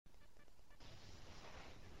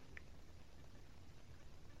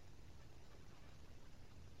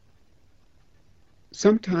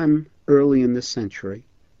Sometime early in this century,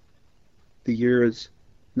 the year is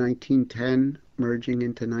 1910 merging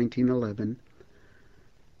into 1911,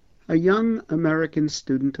 a young American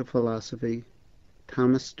student of philosophy,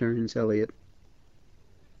 Thomas Stearns Eliot,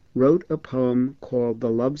 wrote a poem called The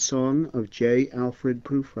Love Song of J. Alfred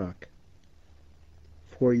Prufrock.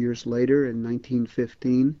 4 years later, in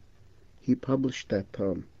 1915, he published that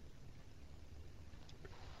poem.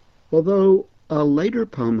 Although a later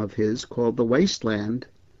poem of his, called The Wasteland,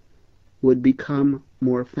 would become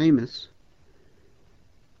more famous,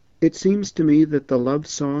 it seems to me that The Love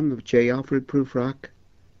Song of J. Alfred Prufrock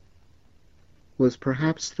was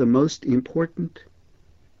perhaps the most important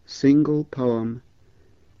single poem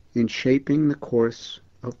in shaping the course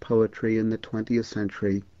of poetry in the 20th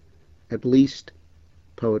century, at least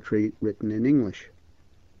poetry written in English.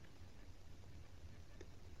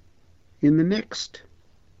 In the next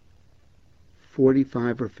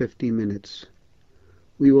 45 or 50 minutes,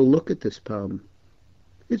 we will look at this poem.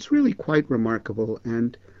 It's really quite remarkable,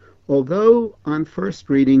 and although on first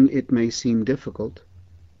reading it may seem difficult,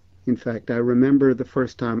 in fact, I remember the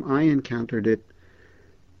first time I encountered it,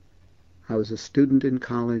 I was a student in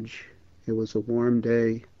college. It was a warm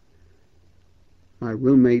day. My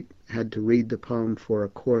roommate had to read the poem for a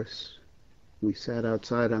course. We sat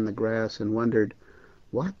outside on the grass and wondered,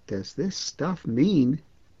 what does this stuff mean?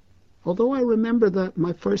 Although I remember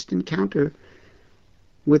my first encounter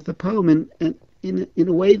with the poem, and in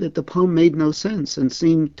a way that the poem made no sense and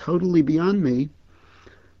seemed totally beyond me,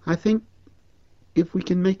 I think if we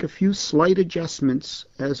can make a few slight adjustments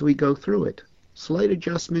as we go through it, slight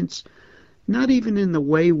adjustments not even in the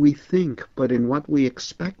way we think, but in what we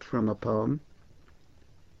expect from a poem,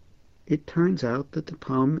 it turns out that the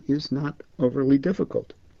poem is not overly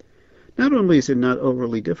difficult. Not only is it not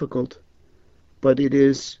overly difficult, but it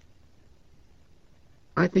is,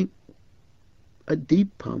 I think, a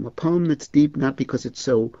deep poem, a poem that's deep not because it's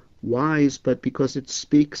so wise, but because it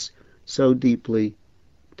speaks so deeply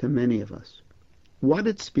to many of us. What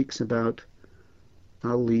it speaks about,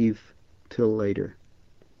 I'll leave till later.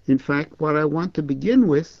 In fact, what I want to begin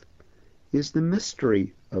with is the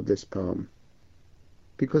mystery of this poem,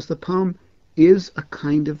 because the poem is a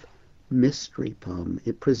kind of mystery poem.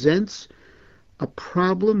 It presents a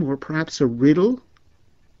problem, or perhaps a riddle,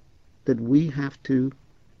 that we have to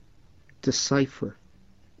decipher.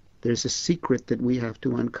 There's a secret that we have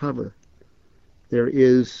to uncover. There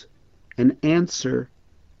is an answer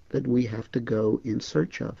that we have to go in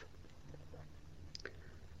search of.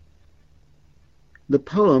 The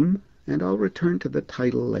poem, and I'll return to the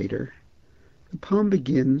title later, the poem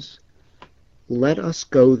begins, "Let us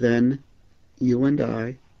go then, you and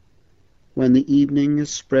I, when the evening is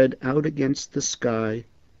spread out against the sky,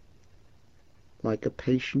 like a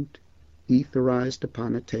patient etherized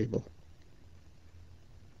upon a table."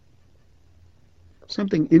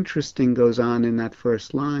 Something interesting goes on in that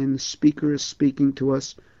first line. The speaker is speaking to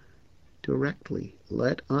us directly.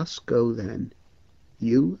 Let us go then,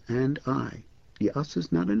 you and I. The us is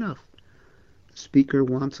not enough. The speaker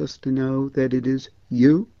wants us to know that it is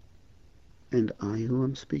you and I who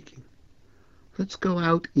am speaking. Let's go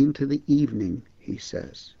out into the evening, he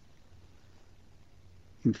says.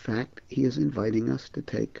 In fact, he is inviting us to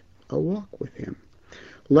take a walk with him.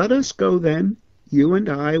 Let us go then, you and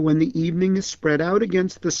I, when the evening is spread out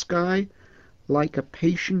against the sky like a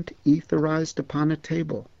patient etherized upon a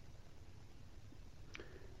table.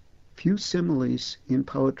 Few similes in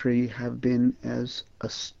poetry have been as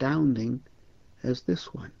astounding as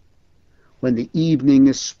this one. When the evening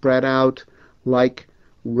is spread out like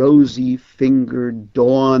rosy-fingered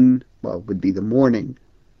dawn, well, it would be the morning.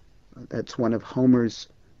 That's one of Homer's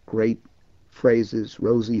great phrases,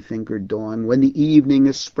 rosy-fingered dawn. When the evening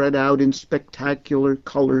is spread out in spectacular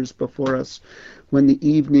colors before us, when the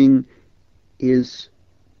evening is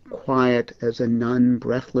quiet as a nun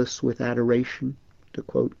breathless with adoration, to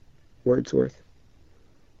quote Wordsworth.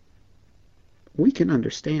 We can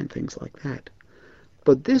understand things like that.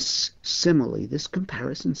 But this simile, this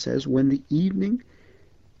comparison says, when the evening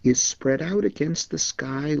is spread out against the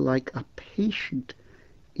sky like a patient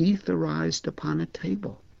etherized upon a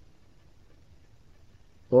table.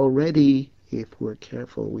 Already, if we're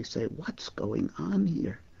careful, we say, what's going on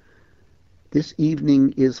here? This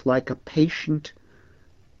evening is like a patient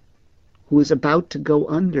who is about to go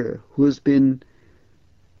under, who has been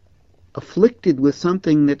afflicted with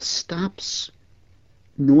something that stops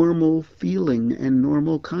normal feeling and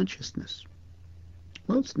normal consciousness.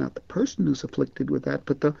 Well, it's not the person who's afflicted with that,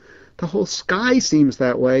 but the whole sky seems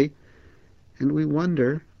that way. And we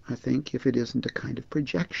wonder, I think, if it isn't a kind of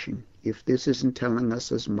projection, if this isn't telling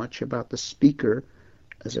us as much about the speaker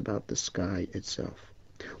as about the sky itself.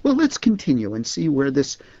 Well, let's continue and see where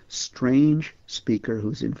this strange speaker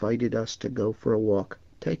who's invited us to go for a walk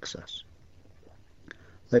takes us.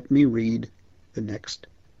 Let me read the next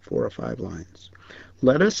 4 or 5 lines.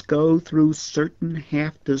 Let us go through certain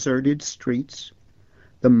half-deserted streets,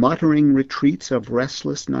 the muttering retreats of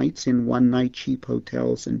restless nights in one-night cheap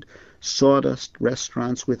hotels and sawdust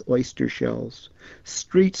restaurants with oyster shells,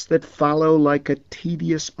 streets that follow like a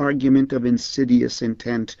tedious argument of insidious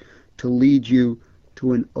intent to lead you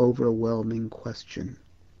to an overwhelming question.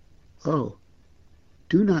 Oh,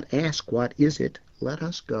 do not ask what is it, let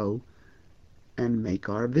us go and make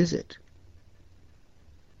our visit.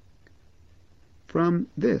 From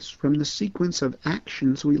the sequence of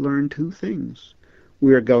actions, we learn 2 things.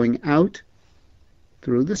 We are going out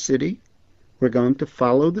through the city. We're going to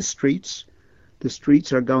follow the streets. The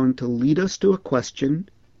streets are going to lead us to a question,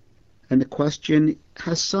 and the question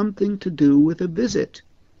has something to do with a visit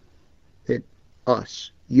that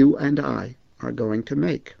us, you and I, are going to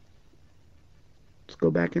make. Let's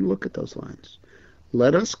go back and look at those lines.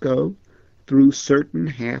 Let us go through certain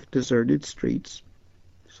half-deserted streets,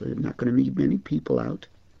 so you're not going to meet many people out,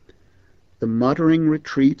 the muttering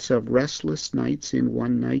retreats of restless nights in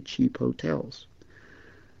one-night cheap hotels.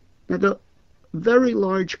 Now, the very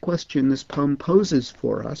large question this poem poses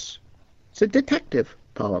for us, it's a detective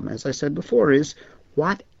poem, as I said before, is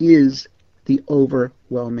what is the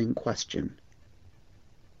overwhelming question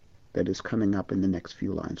that is coming up in the next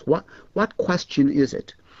few lines? What question is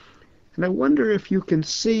it? And I wonder if you can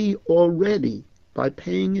see already, by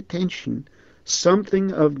paying attention,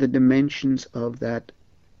 something of the dimensions of that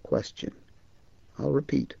question. I'll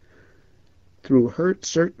repeat. Through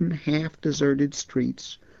certain half-deserted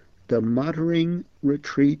streets, the muttering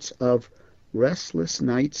retreats of restless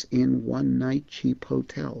nights in one-night cheap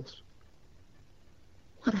hotels.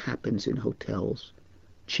 What happens in hotels,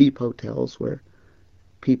 cheap hotels, where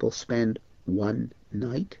people spend one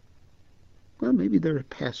night? Well, maybe they're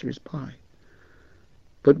passers-by.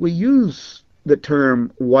 But we use the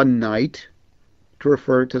term one night to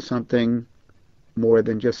refer to something more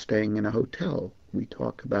than just staying in a hotel. We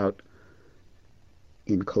talk about,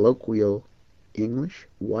 in colloquial English,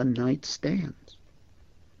 one-night stands.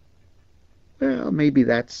 Well, maybe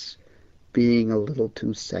that's being a little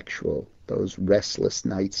too sexual, those restless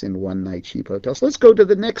nights in one-night cheap hotels. Let's go to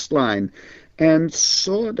the next line. And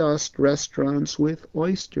sawdust restaurants with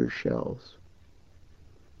oyster shells.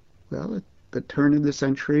 Well, at the turn of the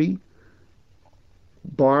century,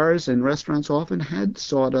 bars and restaurants often had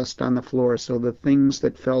sawdust on the floor, so the things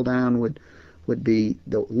that fell down would be,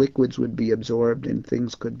 the liquids would be absorbed and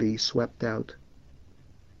things could be swept out.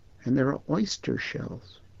 And there are oyster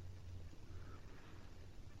shells.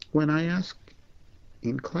 When I ask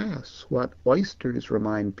in class what oysters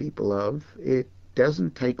remind people of, it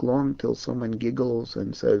doesn't take long till someone giggles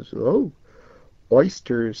and says, oh,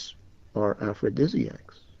 oysters are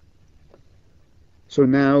aphrodisiacs. So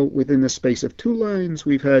now, within the space of 2 lines,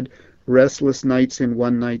 we've had restless nights in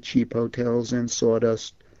one-night cheap hotels and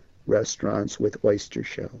sawdust restaurants with oyster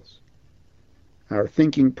shells. Our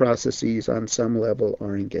thinking processes on some level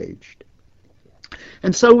are engaged.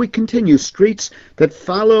 And so we continue, streets that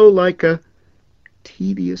follow like a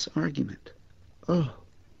tedious argument. Oh,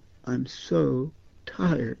 I'm so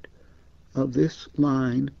tired of this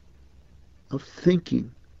line of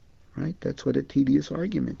thinking, right? That's what a tedious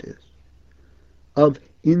argument is. Of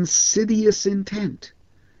insidious intent.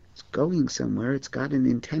 It's going somewhere, it's got an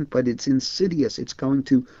intent, but it's insidious. It's going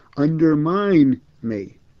to undermine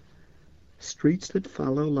me. Streets that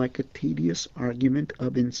follow like a tedious argument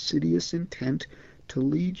of insidious intent to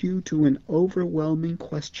lead you to an overwhelming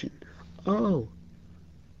question. Oh,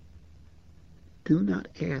 do not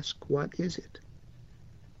ask, what is it?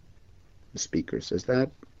 The speaker says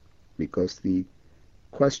that because the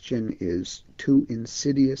question is too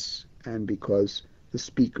insidious and because the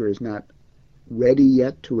speaker is not ready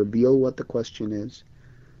yet to reveal what the question is.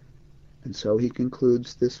 And so he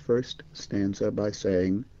concludes this first stanza by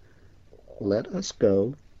saying, let us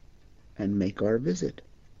go and make our visit.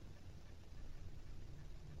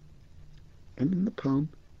 And then the poem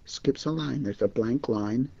skips a line. There's a blank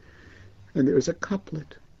line, and there's a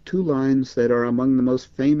couplet, 2 lines that are among the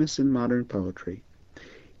most famous in modern poetry.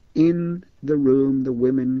 In the room the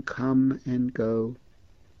women come and go,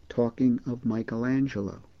 talking of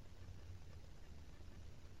Michelangelo.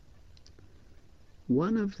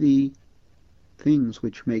 One of the things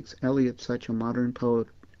which makes Eliot such a modern poet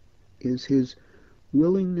is his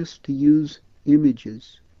willingness to use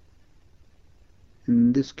images.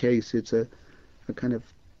 In this case, it's a kind of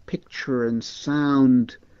picture and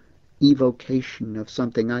sound evocation of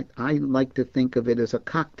something. I like to think of it as a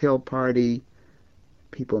cocktail party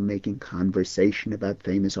people making conversation about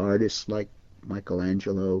famous artists like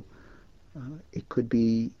Michelangelo. It could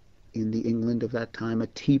be, in the England of that time, a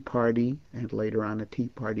tea party, and later on a tea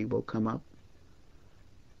party will come up.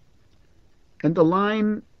 And the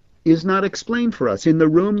line is not explained for us. In the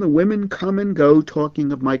room, the women come and go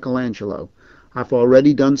talking of Michelangelo. I've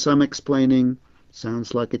already done some explaining.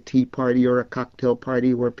 Sounds like a tea party or a cocktail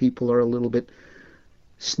party where people are a little bit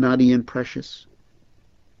snotty and precious.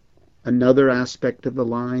 Another aspect of the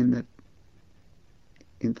line that,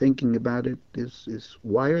 in thinking about it, is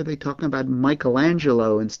why are they talking about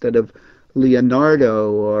Michelangelo instead of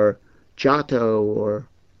Leonardo or Giotto or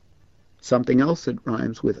something else that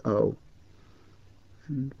rhymes with O?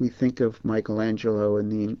 And we think of Michelangelo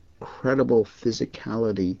and the incredible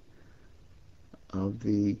physicality of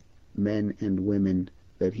the men and women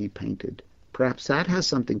that he painted. Perhaps that has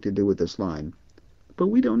something to do with this line, but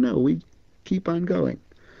we don't know. We keep on going.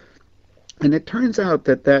 And it turns out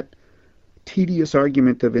that that tedious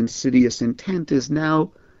argument of insidious intent is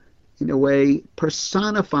now, in a way,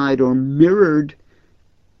 personified or mirrored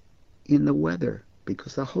in the weather,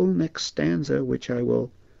 because the whole next stanza, which I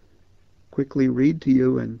will quickly read to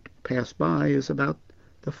you and pass by, is about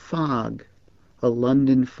the fog, a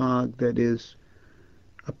London fog that is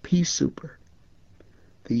a pea souper.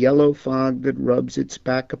 The yellow fog that rubs its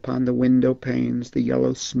back upon the window panes, the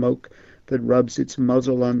yellow smoke that rubs its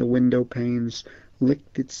muzzle on the window panes,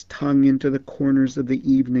 licked its tongue into the corners of the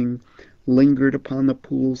evening, lingered upon the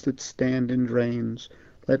pools that stand in drains,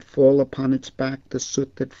 let fall upon its back the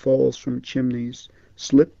soot that falls from chimneys,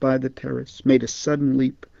 slipped by the terrace, made a sudden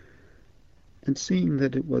leap, and seeing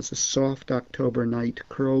that it was a soft October night,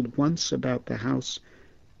 curled once about the house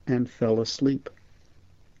and fell asleep.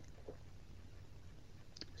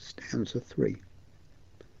 Stanza 3.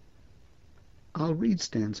 I'll read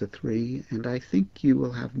stanza 3, and I think you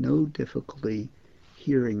will have no difficulty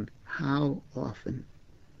hearing how often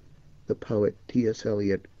the poet T.S.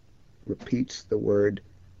 Eliot repeats the word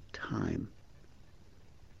time.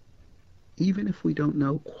 Even if we don't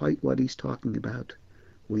know quite what he's talking about,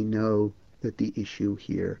 we know that the issue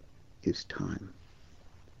here is time.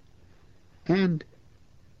 And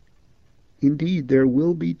indeed, there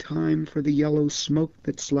will be time for the yellow smoke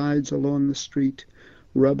that slides along the street,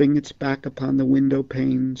 rubbing its back upon the window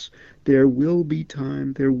panes. There will be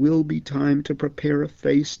time to prepare a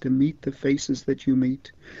face to meet the faces that you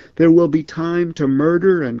meet. There will be time to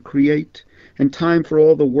murder and create, and time for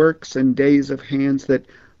all the works and days of hands that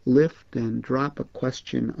lift and drop a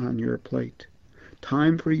question on your plate.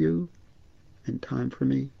 Time for you, and time for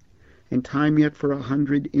me, and time yet for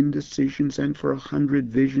 100 indecisions and for 100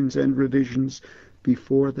 visions and revisions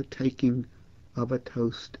before the taking of a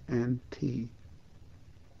toast and tea.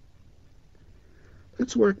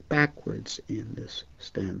 Let's work backwards in this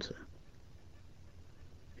stanza.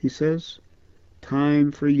 He says,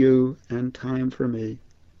 time for you and time for me,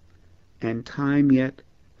 and time yet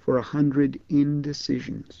for 100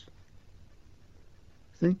 indecisions.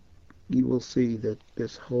 I think you will see that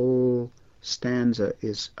this whole stanza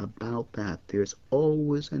is about that. There's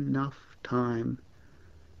always enough time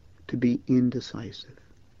to be indecisive,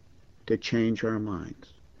 to change our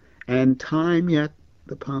minds. And time yet,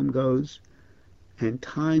 the poem goes, and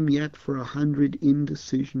time yet for 100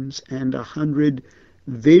 indecisions and 100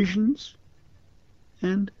 visions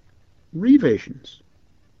and revisions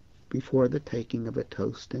before the taking of a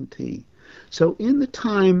toast and tea. So in the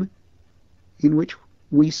time in which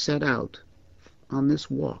we set out on this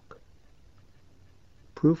walk,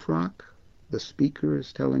 Proof Rock, the speaker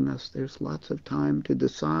is telling us there's lots of time to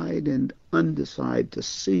decide and undecide, to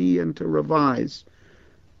see and to revise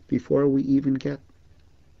before we even get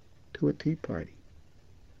to a tea party.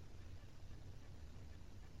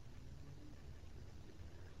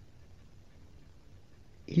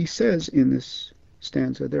 He says in this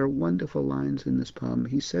stanza, there are wonderful lines in this poem.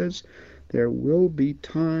 He says, there will be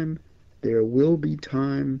time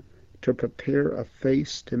to prepare a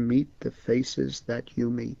face to meet the faces that you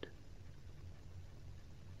meet.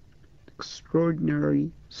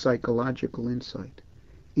 Extraordinary psychological insight.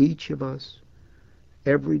 Each of us,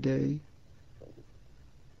 every day,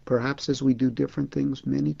 perhaps as we do different things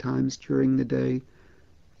many times during the day,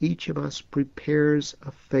 each of us prepares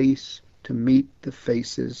a face to meet the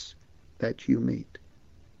faces that you meet.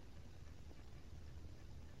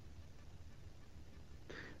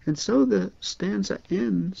 And so the stanza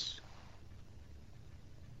ends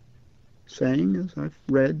saying, as I've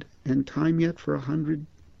read, and time yet for 100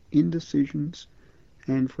 indecisions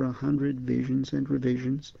and for 100 visions and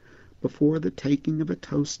revisions before the taking of a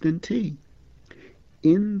toast and tea.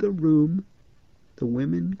 In the room, the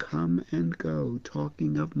women come and go,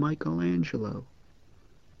 talking of Michelangelo.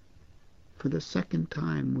 For the second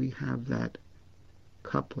time we have that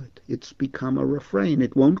couplet. It's become a refrain.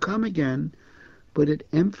 It won't come again, but it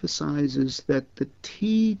emphasizes that the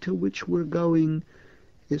tea to which we're going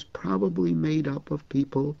is probably made up of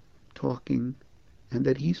people talking, and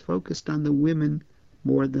that he's focused on the women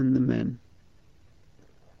more than the men.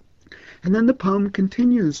 And then the poem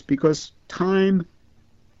continues, because time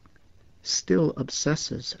still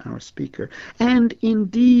obsesses our speaker. And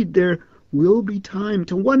indeed there will be time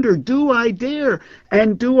to wonder, do I dare?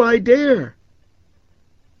 And do I dare?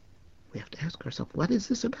 We have to ask ourselves, what is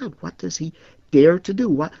this about? What does he dare to do?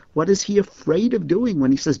 What is he afraid of doing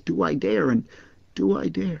when he says, do I dare? And do I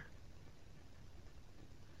dare?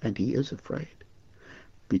 And he is afraid,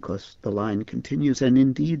 because the line continues, and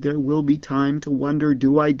indeed there will be time to wonder,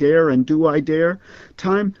 do I dare? And do I dare?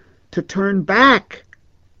 Time to turn back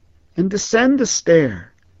and descend the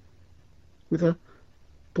stair with a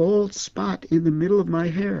bald spot in the middle of my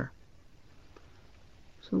hair.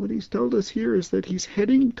 So what he's told us here is that he's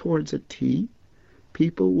heading towards a tea.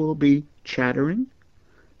 People will be chattering.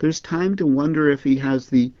 There's time to wonder if he has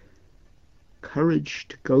the courage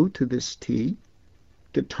to go to this tea,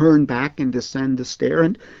 to turn back and descend the stair.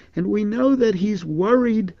 And we know that he's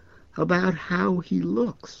worried about how he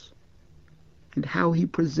looks and how he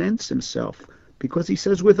presents himself, because he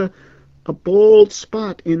says, with a bald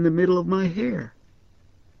spot in the middle of my hair.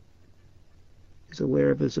 He's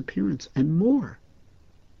aware of his appearance. And more,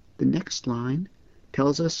 the next line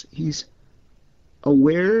tells us he's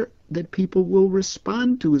aware that people will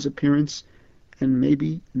respond to his appearance, and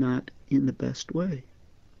maybe not in the best way.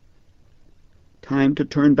 Time to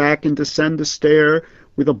turn back and descend the stair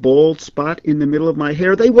with a bald spot in the middle of my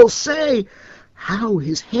hair. They will say, how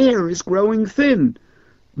his hair is growing thin.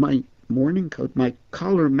 My morning coat, my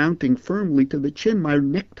collar mounting firmly to the chin, my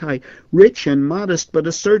necktie rich and modest, but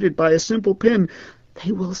asserted by a simple pin.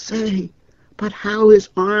 They will say, but how his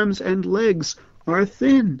arms and legs are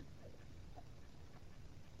thin.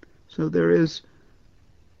 So there is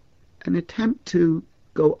an attempt to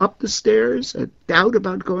go up the stairs, a doubt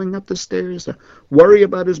about going up the stairs, a worry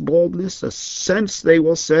about his baldness, a sense they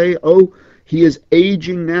will say, oh, he is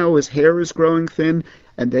aging now, his hair is growing thin.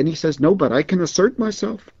 And then he says, no, but I can assert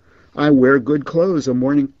myself. I wear good clothes. A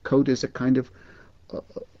morning coat is a kind of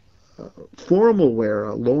formal wear,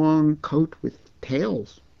 a long coat with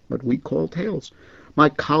tails, what we call tails. My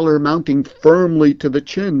collar mounting firmly to the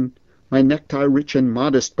chin, my necktie rich and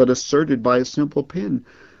modest, but asserted by a simple pin.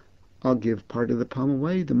 I'll give part of the poem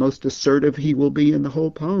away. The most assertive he will be in the whole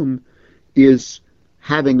poem is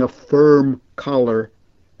having a firm collar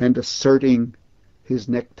and asserting his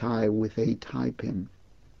necktie with a tie pin.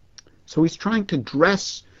 So he's trying to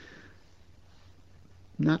dress,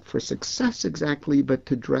 not for success exactly, but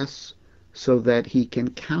to dress so that he can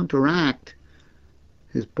counteract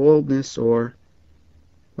his baldness, or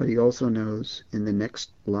what he also knows in the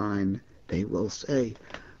next line, they will say,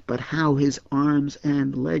 but how his arms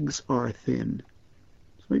and legs are thin.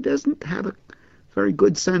 So he doesn't have a very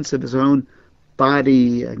good sense of his own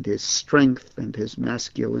body and his strength and his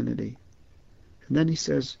masculinity. And then he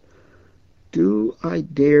says, do I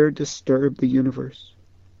dare disturb the universe?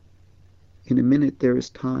 In a minute there is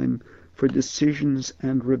time for decisions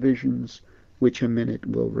and revisions, which a minute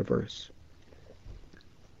will reverse.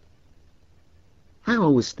 I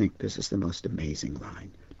always think this is the most amazing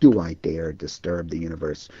line. Do I dare disturb the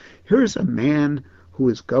universe? Here's a man who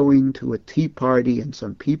is going to a tea party, and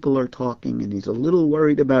some people are talking, and he's a little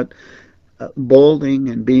worried about balding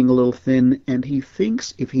and being a little thin, and he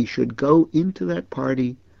thinks if he should go into that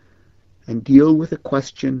party and deal with a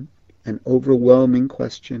question, an overwhelming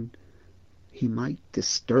question, he might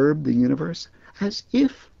disturb the universe, as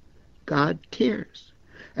if God cares,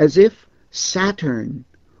 as if Saturn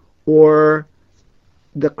or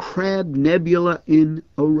the Crab Nebula in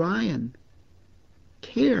Orion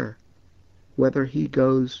care whether he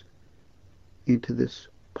goes into this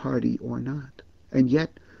party or not. And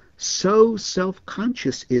yet, so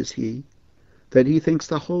self-conscious is he that he thinks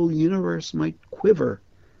the whole universe might quiver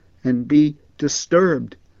and be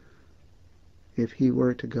disturbed if he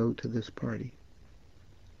were to go to this party.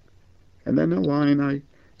 And then a line I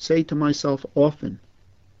say to myself often,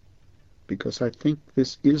 because I think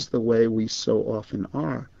this is the way we so often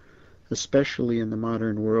are, especially in the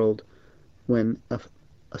modern world, when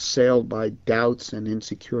assailed by doubts and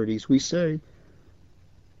insecurities, we say,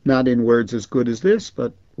 not in words as good as this,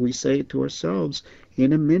 but we say it to ourselves,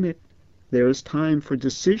 in a minute there is time for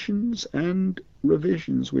decisions and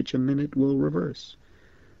revisions, which a minute will reverse.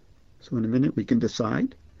 So in a minute we can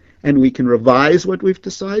decide, and we can revise what we've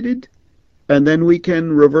decided, and then we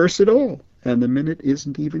can reverse it all. And the minute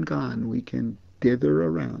isn't even gone. We can dither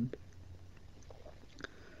around.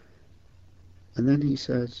 And then he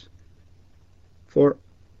says, for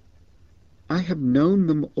I have known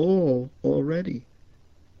them all already,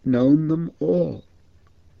 known them all,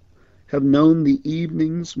 have known the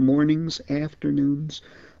evenings, mornings, afternoons.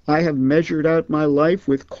 I have measured out my life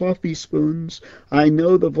with coffee spoons. I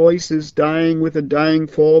know the voices dying with a dying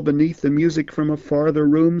fall beneath the music from a farther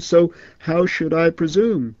room, so how should I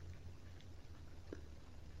presume?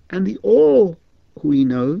 And the all who he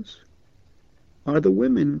knows are the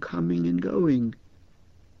women coming and going,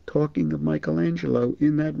 talking of Michelangelo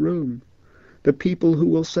in that room. The people who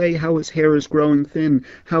will say how his hair is growing thin,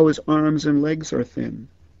 how his arms and legs are thin.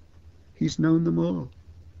 He's known them all.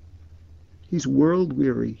 He's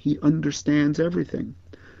world-weary. He understands everything.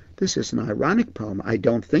 This is an ironic poem. I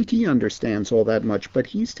don't think he understands all that much, but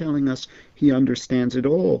he's telling us he understands it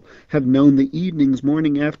all. Have known the evenings,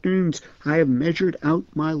 morning, afternoons. I have measured out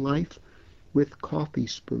my life with coffee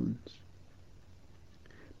spoons.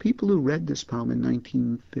 People who read this poem in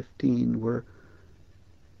 1915 were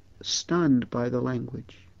stunned by the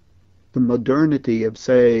language, the modernity of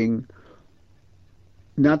saying,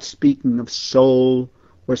 not speaking of soul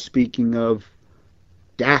or speaking of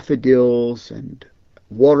daffodils and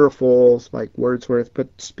waterfalls like Wordsworth, but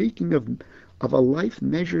speaking of a life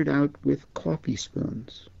measured out with coffee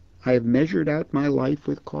spoons. I have measured out my life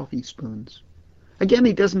with coffee spoons. Again,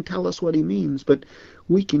 he doesn't tell us what he means, but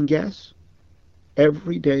we can guess.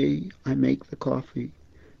 Every day I make the coffee.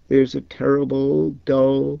 There's a terrible,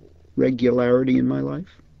 dull regularity in my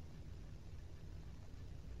life.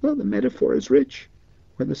 Well, the metaphor is rich,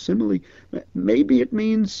 or the simile. Maybe it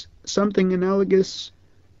means something analogous,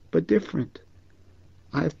 but different.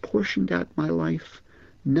 I've portioned out my life,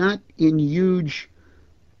 not in huge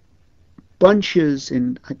bunches,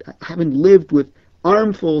 and I haven't lived with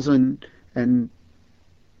armfuls and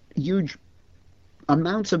huge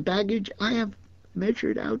amounts of baggage. I have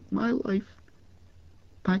measured out my life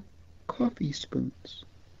by coffee spoons,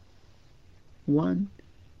 1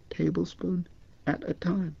 tablespoon at a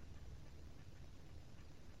time.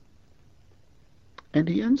 And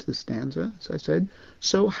he ends the stanza, as I said,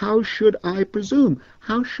 so how should I presume?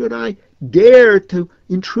 How should I dare to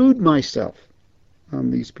intrude myself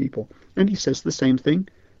on these people? And he says the same thing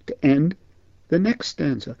to end the next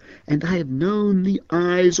stanza. And I have known the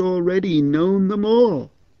eyes already, known them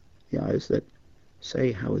all. The eyes that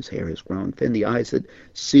say how his hair has grown thin, the eyes that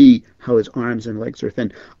see how his arms and legs are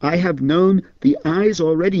thin. I have known the eyes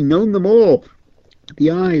already, known them all.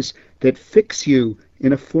 The eyes that fix you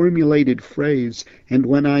in a formulated phrase, and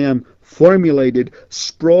when I am formulated,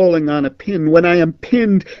 sprawling on a pin, when I am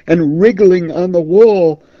pinned and wriggling on the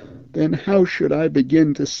wall, then how should I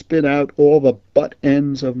begin to spit out all the butt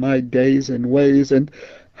ends of my days and ways, and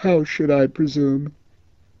how should I presume?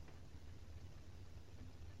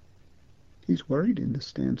 He's worried in the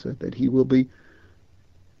stanza that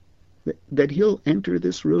he'll enter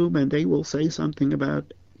this room and they will say something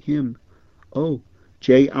about him. Oh,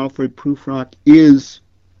 J. Alfred Prufrock is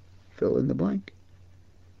fill in the blank.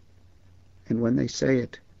 And when they say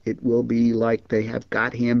it, it will be like they have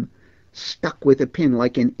got him stuck with a pin,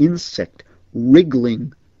 like an insect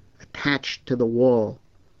wriggling, attached to the wall,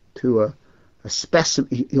 to a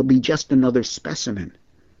specimen. He'll be just another specimen,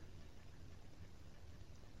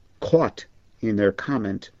 caught in their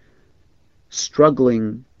comment,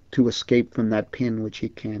 struggling to escape from that pin which he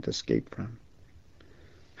can't escape from.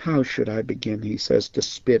 How should I begin, he says, to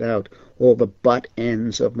spit out all the butt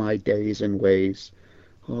ends of my days and ways,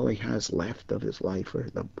 all he has left of his life, or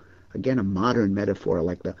again, a modern metaphor,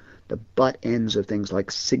 like the butt ends of things, like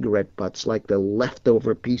cigarette butts, like the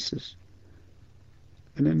leftover pieces.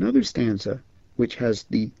 And another stanza, which has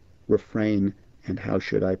the refrain, and how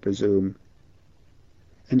should I presume?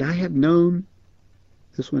 And I have known,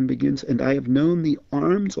 this one begins, and I have known the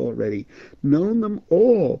arms already, known them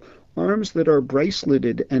all, arms that are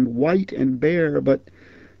braceleted and white and bare, but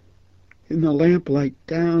in the lamplight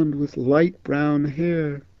downed with light brown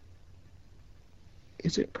hair.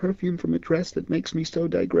 Is it perfume from a dress that makes me so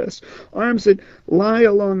digress? Arms that lie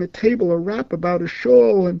along a table, a wrap about a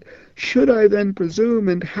shawl, and should I then presume,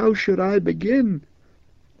 and how should I begin?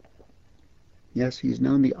 Yes, he's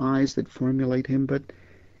known the eyes that formulate him, but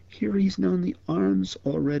here he's known the arms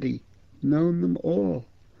already, known them all.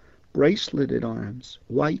 Braceleted arms,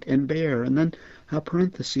 white and bare, and then a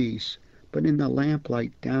parenthesis, but in the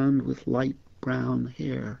lamplight downed with light brown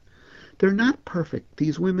hair. They're not perfect.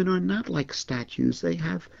 These women are not like statues. They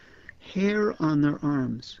have hair on their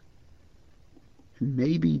arms. And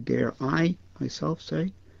maybe, dare I myself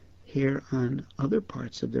say, hair on other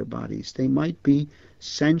parts of their bodies. They might be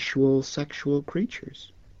sensual, sexual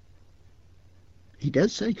creatures. He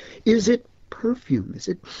does say, is it perfume? Is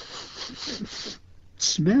it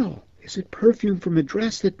smell? Is it perfume from a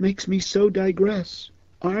dress that makes me so digress?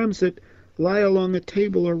 Arms that lie along a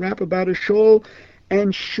table or wrap about a shawl?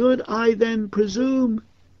 And should I then presume?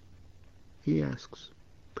 He asks,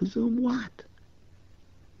 presume what?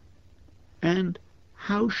 And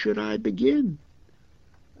how should I begin?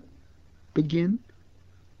 Begin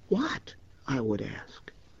what? I would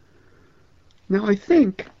ask. Now I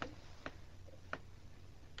think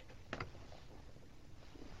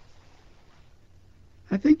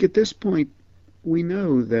at this point we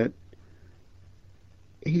know that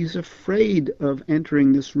he's afraid of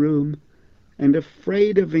entering this room and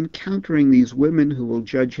afraid of encountering these women who will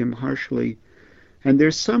judge him harshly. And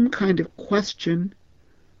there's some kind of question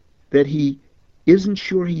that he isn't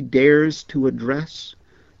sure he dares to address.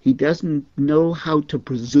 He doesn't know how to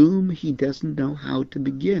presume. He doesn't know how to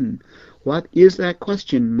begin. What is that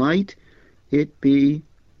question? Might it be,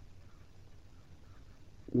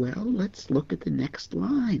 well, let's look at the next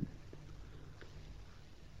line.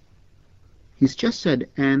 He's just said,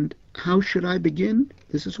 and how should I begin?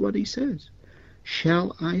 This is what he says.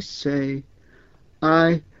 Shall I say,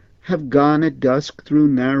 I have gone at dusk through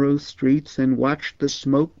narrow streets and watched the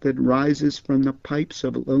smoke that rises from the pipes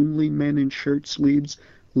of lonely men in shirt sleeves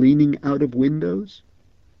leaning out of windows?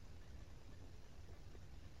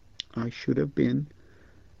 I should have been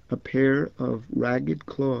a pair of ragged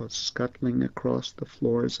claws scuttling across the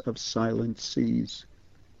floors of silent seas.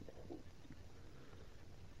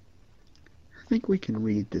 I think we can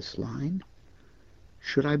read this line.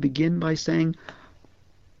 Should I begin by saying,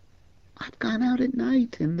 I've gone out at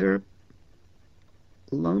night and there are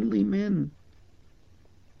lonely men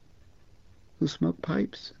who smoke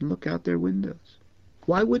pipes and look out their windows?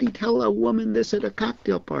 Why would he tell a woman this at a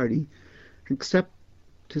cocktail party, except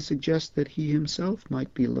to suggest that he himself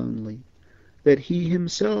might be lonely, that he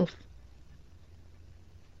himself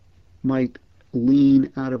might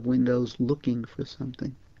lean out of windows looking for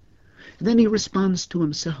something? And then he responds to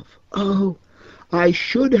himself, oh, I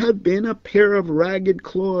should have been a pair of ragged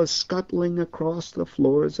claws scuttling across the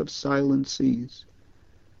floors of silent seas.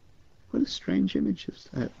 What a strange image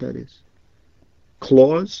that is.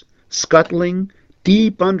 Claws scuttling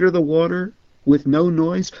deep under the water with no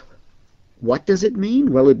noise. What does it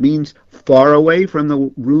mean? Well, it means far away from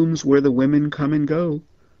the rooms where the women come and go.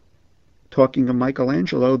 Talking of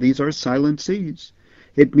Michelangelo, these are silent seas.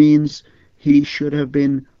 It means he should have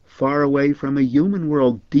been far away from a human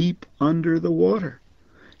world, deep under the water.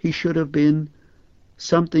 He should have been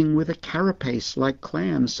something with a carapace like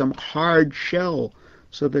clams, some hard shell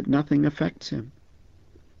so that nothing affects him.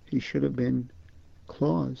 He should have been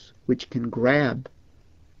claws which can grab,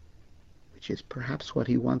 which is perhaps what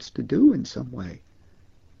he wants to do in some way.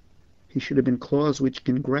 He should have been claws which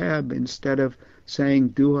can grab instead of saying,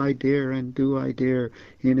 do I dare and do I dare?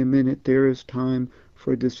 In a minute there is time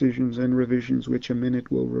for decisions and revisions which a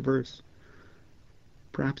minute will reverse.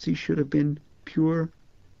 Perhaps he should have been pure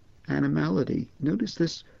animality. Notice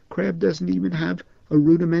this crab doesn't even have a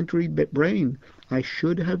rudimentary brain. I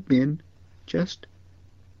should have been just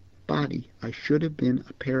body. I should have been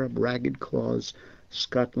a pair of ragged claws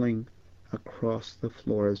scuttling across the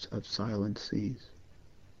floors of silent seas.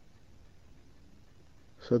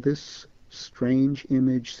 So this strange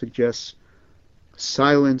image suggests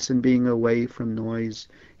silence and being away from noise.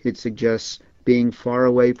 It suggests being far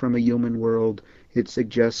away from a human world. It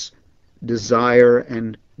suggests desire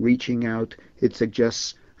and reaching out. It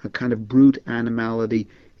suggests a kind of brute animality.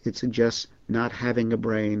 It suggests not having a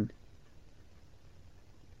brain.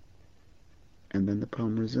 And then the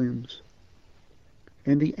poem resumes.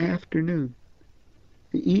 And the afternoon,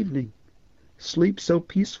 the evening, sleeps so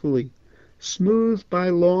peacefully, smoothed by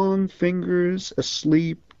long fingers,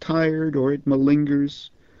 asleep, tired, or it malingers,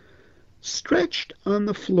 stretched on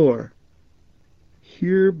the floor,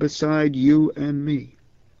 here beside you and me.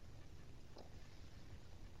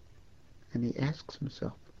 And he asks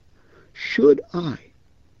himself, should I,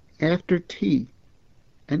 after tea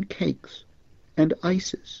and cakes and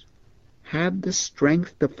ices, have the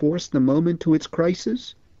strength to force the moment to its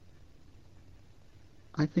crisis?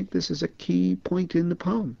 I think this is a key point in the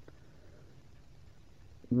poem.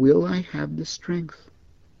 Will I have the strength?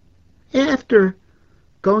 After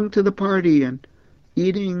going to the party and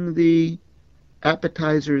eating the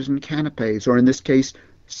appetizers and canapes, or in this case,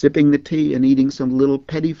 sipping the tea and eating some little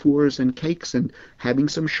petit fours and cakes and having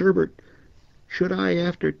some sherbet, should I,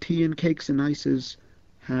 after tea and cakes and ices,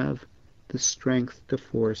 have the strength to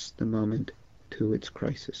force the moment to its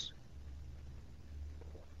crisis?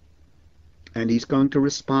 And he's going to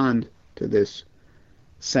respond to this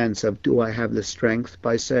sense of, do I have the strength,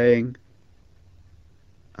 by saying,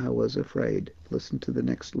 I was afraid. Listen to the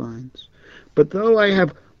next lines. But though I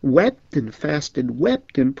have wept and fasted,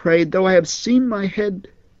 wept and prayed, though I have seen my head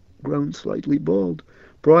grown slightly bald,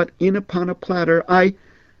 brought in upon a platter, I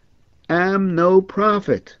am no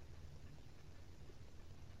prophet.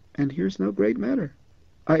 And here's no great matter.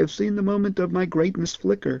 I have seen the moment of my greatness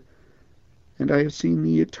flicker, and I have seen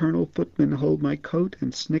the eternal footman hold my coat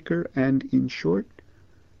and snicker, and, in short,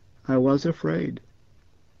 I was afraid.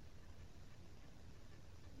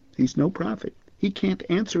 He's no prophet. He can't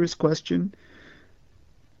answer his question.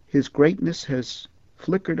 His greatness has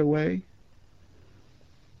flickered away.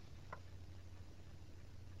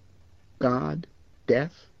 God,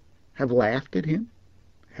 death, have laughed at him,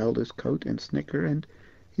 held his coat and snicker, and,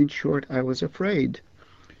 in short, I was afraid.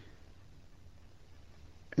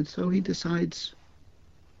 And so he decides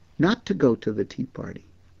not to go to the tea party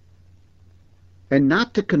and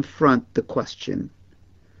not to confront the question.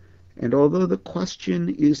 And although the question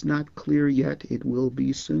is not clear yet, it will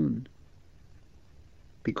be soon,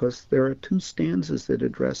 because there are two stanzas that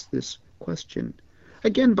address this question.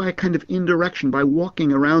 Again, by a kind of indirection, by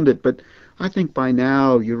walking around it, but I think by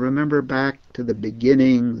now you remember back to the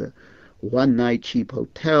beginning, the one-night cheap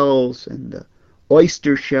hotels and the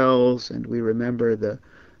oyster shells, and we remember the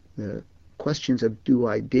questions of do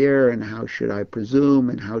I dare and how should I presume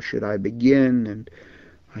and how should I begin, and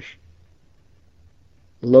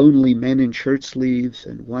lonely men in shirt sleeves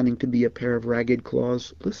and wanting to be a pair of ragged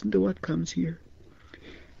claws. Listen to what comes here.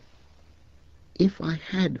 If I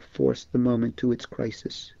had forced the moment to its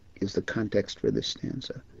crisis, is the context for this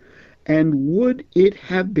stanza, and would it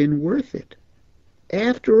have been worth it?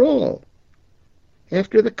 After all,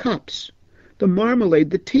 after the cups, the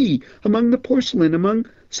marmalade, the tea, among the porcelain, among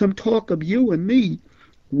some talk of you and me,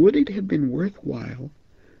 would it have been worthwhile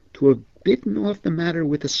to have bitten off the matter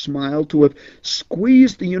with a smile, to have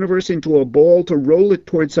squeezed the universe into a ball, to roll it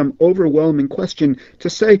toward some overwhelming question, to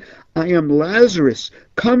say, I am Lazarus,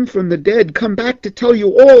 come from the dead, come back to tell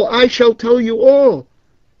you all, I shall tell you all?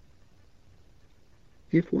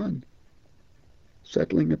 If one,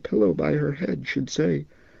 settling a pillow by her head, should say,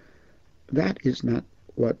 that is not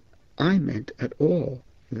what I meant at all.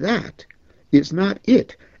 That is not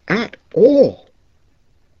it at all.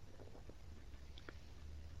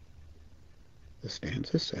 The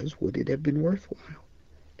stanza says, would it have been worthwhile?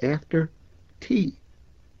 After tea,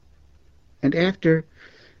 and after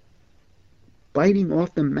biting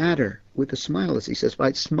off the matter with a smile, as he says,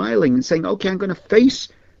 by smiling and saying, okay, I'm going to face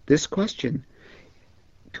this question,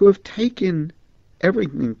 to have taken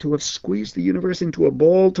everything, to have squeezed the universe into a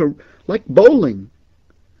ball, to like bowling.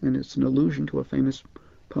 And it's an allusion to a famous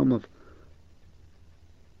poem of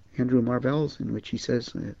Andrew Marvell's, in which he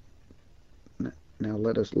says, now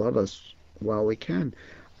let us love us while we can.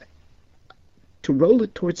 To roll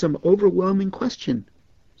it towards some overwhelming question.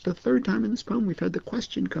 It's the third time in this poem we've had the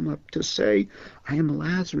question come up, to say, I am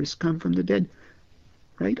Lazarus come from the dead.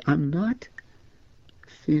 Right? I'm not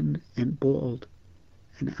thin and bald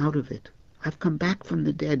and out of it. I've come back from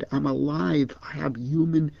the dead. I'm alive. I have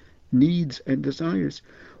human needs and desires.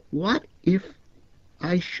 What if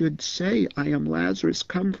I should say, I am Lazarus,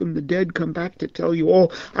 come from the dead, come back to tell you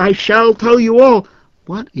all. I shall tell you all.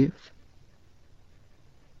 What if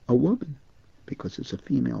a woman, because it's a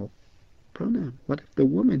female pronoun, what if the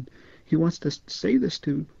woman he wants to say this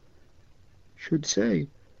to should say,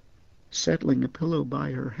 settling a pillow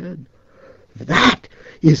by her head, that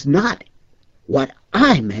is not what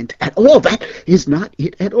I meant at all. That is not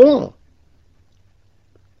it at all.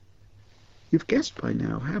 You've guessed by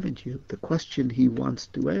now, haven't you, the question he wants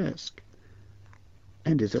to ask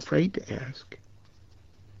and is afraid to ask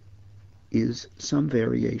is some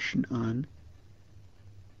variation on,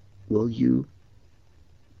 will you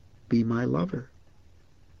be my lover?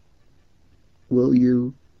 Will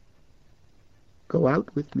you go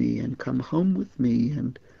out with me and come home with me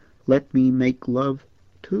and let me make love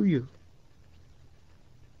to you?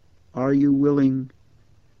 Are you willing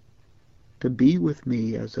to be with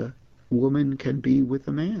me as a woman can be with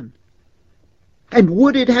a man? And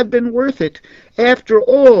would it have been worth it after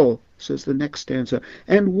all, says the next stanza,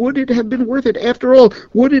 and would it have been worth it after all?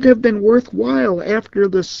 Would it have been worthwhile after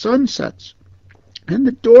the sunsets and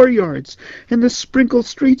the dooryards and the sprinkled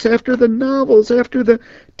streets, after the novels, after the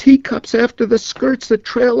teacups, after the skirts that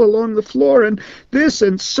trail along the floor, and this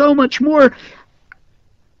and so much more?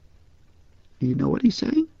 You know what he's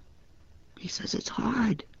saying? He says, it's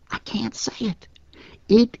hard. I can't say it.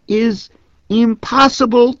 It is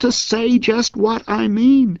impossible to say just what I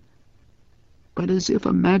mean. But as if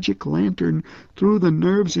a magic lantern threw the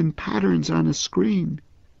nerves in patterns on a screen.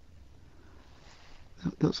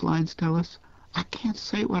 Those lines tell us, I can't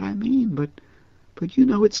say what I mean, but But you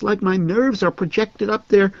know, it's like my nerves are projected up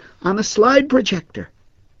there on a slide projector.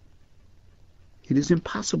 It is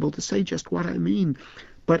impossible to say just what I mean,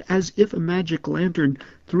 but as if a magic lantern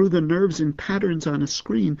threw the nerves in patterns on a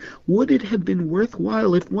screen, would it have been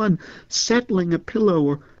worthwhile if one, settling a pillow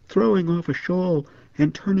or throwing off a shawl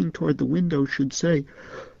and turning toward the window, should say,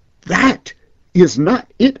 "That is not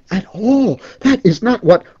it at all. That is not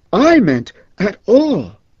what I meant at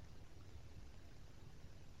all."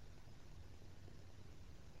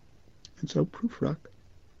 And so Prufrock,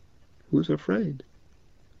 who is afraid,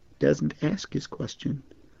 doesn't ask his question,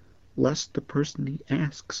 lest the person he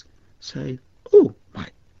asks say, "Oh, my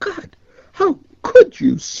God, how could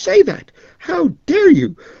you say that? How dare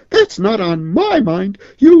you? That's not on my mind,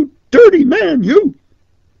 you dirty man, you!"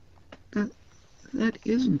 That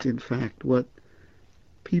isn't, in fact, what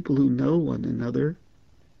people who know one another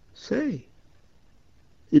say.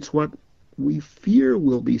 It's what we fear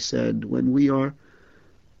will be said when we are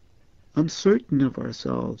uncertain of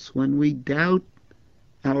ourselves, when we doubt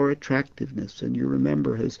our attractiveness. And you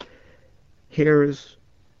remember his hair is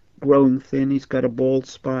growing thin, he's got a bald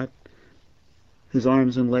spot, his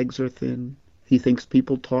arms and legs are thin, he thinks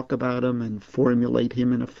people talk about him and formulate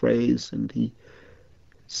him in a phrase, and he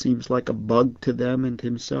seems like a bug to them and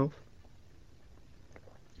himself.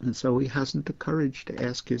 And so he hasn't the courage to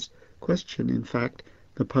ask his question. In fact,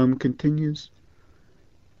 the poem continues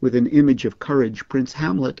with an image of courage. Prince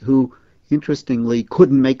Hamlet, who, interestingly,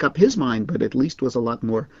 couldn't make up his mind, but at least was a lot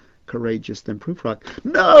more courageous than Prufrock.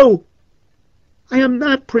 "No! I am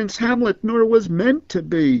not Prince Hamlet, nor was meant to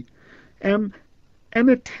be. Am an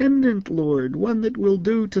attendant lord, one that will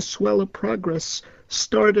do to swell a progress,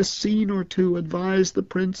 start a scene or two, advise the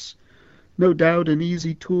prince. No doubt an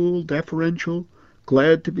easy tool, deferential,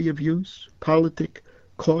 glad to be of use, politic,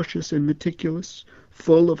 cautious and meticulous,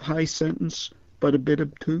 full of high sentence, but a bit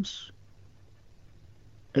obtuse.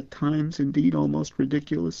 At times, indeed, almost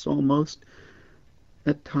ridiculous, almost,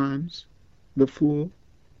 at times, the fool.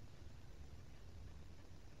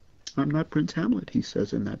 I'm not Prince Hamlet," he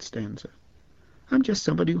says in that stanza. "I'm just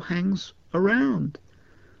somebody who hangs around.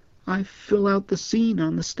 I fill out the scene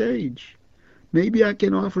on the stage. Maybe I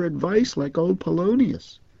can offer advice like old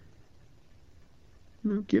Polonius.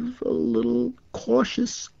 Give a little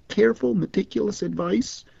cautious, careful, meticulous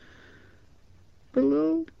advice, but a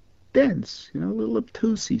little dense, a little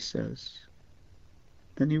obtuse," he says.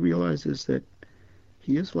 Then he realizes that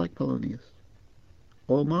he is like Polonius.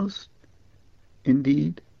 Almost,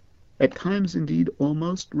 indeed, at times indeed,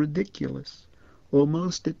 almost ridiculous.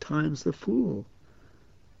 Almost at times the fool.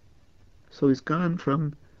 So he's gone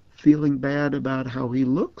from feeling bad about how he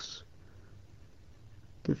looks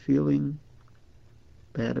to feeling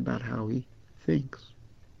bad about how he thinks.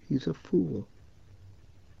 He's a fool.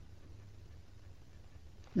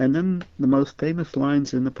 And then the most famous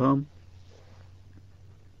lines in the poem: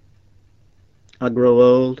 "I grow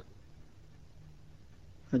old,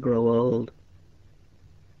 I grow old,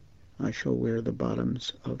 I shall wear the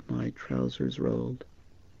bottoms of my trousers rolled.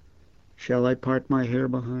 Shall I part my hair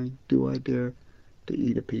behind? Do I dare to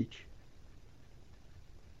eat a peach?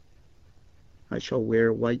 I shall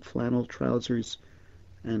wear white flannel trousers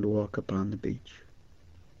and walk upon the beach."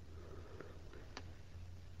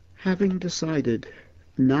 Having decided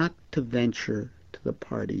not to venture to the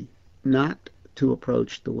party, not to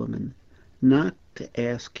approach the woman, not to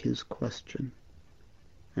ask his question,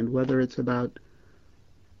 and whether it's about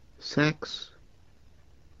sex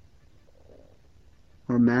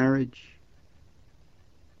or marriage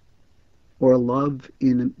or love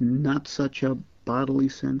in not such a bodily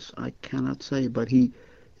sense, I cannot say, but he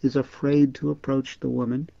is afraid to approach the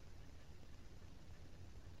woman.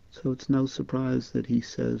 So it's no surprise that he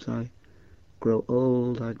says, "I grow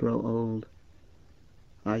old, I grow old,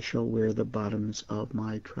 I shall wear the bottoms of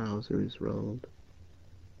my trousers rolled."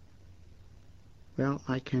 Well,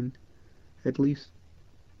 I can at least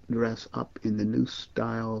dress up in the new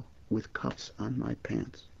style with cuffs on my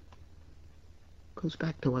pants. Goes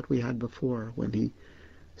back to what we had before when he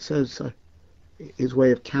says his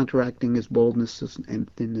way of counteracting his boldness and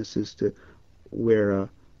thinness is to wear a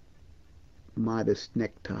modest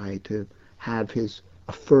necktie, to have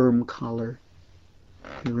a firm collar.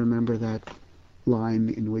 You remember that line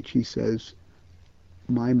in which he says,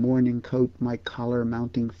 "My morning coat, my collar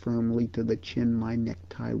mounting firmly to the chin, my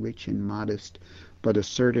necktie rich and modest, but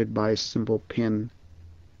asserted by a simple pin."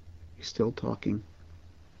 He's still talking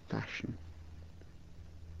fashion.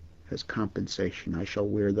 As compensation, I shall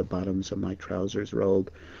wear the bottoms of my trousers rolled.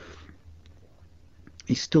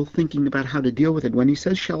 He's still thinking about how to deal with it. When he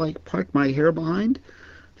says, "Shall I part my hair behind?"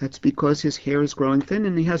 that's because his hair is growing thin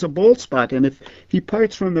and he has a bald spot. And if he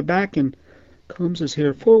parts from the back and combs his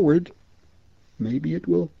hair forward, maybe it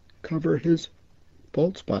will cover his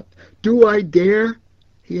bald spot. Do I dare,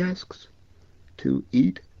 he asks, to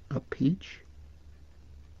eat a peach?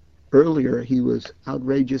 Earlier he was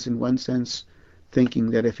outrageous in one sense,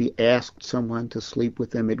 thinking that if he asked someone to sleep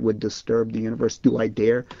with him, it would disturb the universe. Do I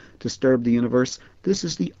dare disturb the universe? This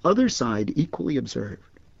is the other side, equally absurd.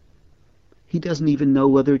 He doesn't even know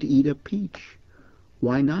whether to eat a peach.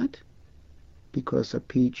 Why not? Because a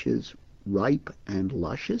peach is ripe and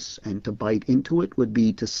luscious, and to bite into it would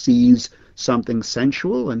be to seize something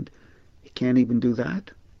sensual, and he can't even do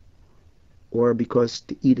that. Or because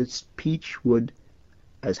to eat a peach would,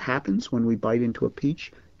 as happens when we bite into a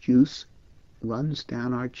peach, juice runs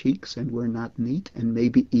down our cheeks and we're not neat, and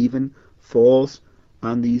maybe even falls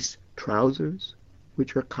on these trousers,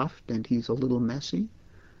 which are cuffed, and he's a little messy.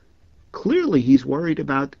 Clearly he's worried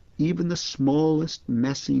about even the smallest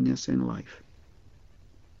messiness in life.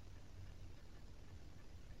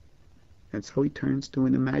 And so he turns to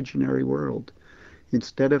an imaginary world.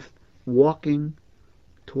 Instead of walking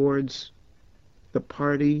towards the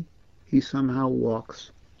party, he somehow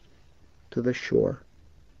walks to the shore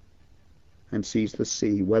and sees the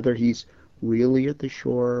sea. Whether he's really at the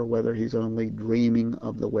shore or whether he's only dreaming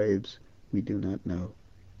of the waves, we do not know.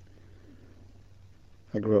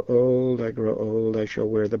 I grow old, I shall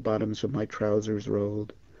wear the bottoms of my trousers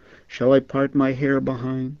rolled. Shall I part my hair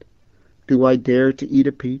behind? Do I dare to eat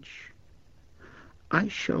a peach? I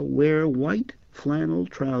shall wear white flannel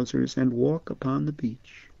trousers and walk upon the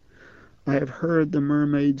beach. I have heard the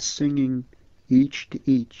mermaids singing, each to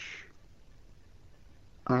each.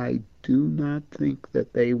 I do not think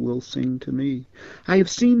that they will sing to me. I have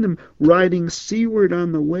seen them riding seaward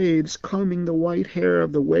on the waves, combing the white hair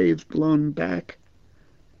of the waves blown back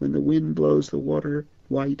when the wind blows the water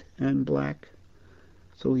white and black.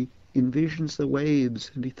 So he envisions the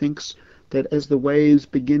waves, and he thinks that as the waves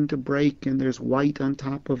begin to break and there's white on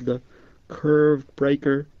top of the curved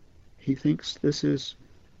breaker, he thinks this is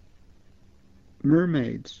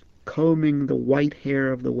mermaids combing the white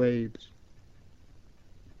hair of the waves.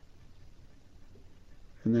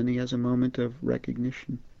 And then he has a moment of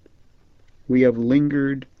recognition. We have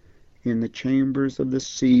lingered in the chambers of the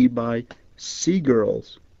sea by sea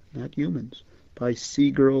girls, not humans, by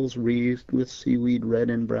sea girls wreathed with seaweed red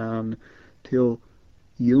and brown, till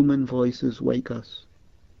human voices wake us,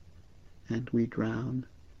 and we drown.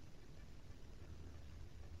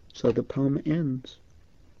 So the poem ends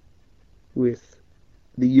with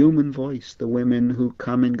the human voice, the women who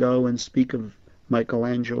come and go and speak of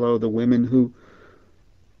Michelangelo, the women who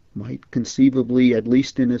might conceivably, at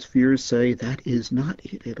least in his fears, say, that is not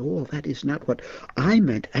it at all, that is not what I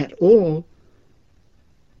meant at all.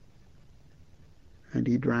 And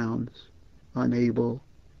he drowns, unable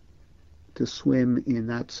to swim in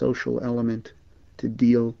that social element, to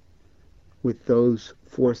deal with those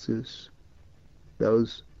forces,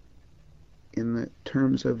 those, in the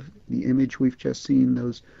terms of the image we've just seen,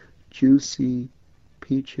 those juicy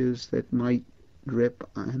peaches that might drip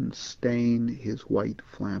and stain his white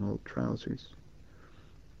flannel trousers.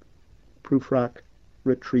 Prufrock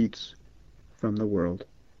retreats from the world.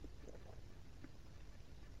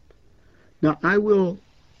 Now I will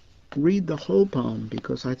read the whole poem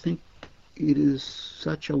because I think it is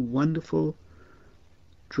such a wonderful,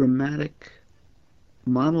 dramatic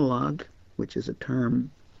monologue, which is a term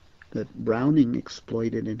that Browning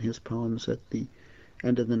exploited in his poems at the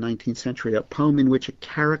end of the 19th century, a poem in which a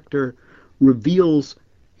character reveals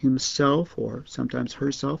himself, or sometimes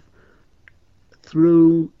herself,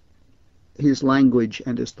 through his language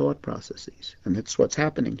and his thought processes. And that's what's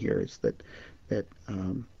happening here, is that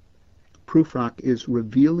Prufrock is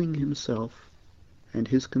revealing himself and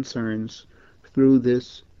his concerns through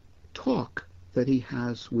this talk that he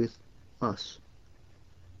has with us,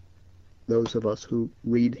 those of us who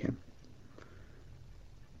read him.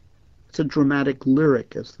 It's a dramatic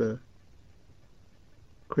lyric, as the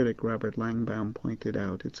critic Robert Langbaum pointed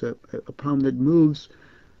out. It's a poem that moves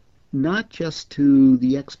not just to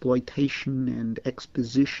the exploitation and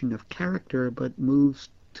exposition of character, but moves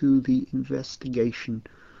to the investigation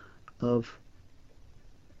of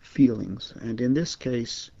feelings. And in this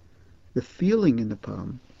case, the feeling in the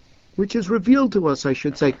poem, which is revealed to us, I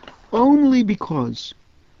should say, only because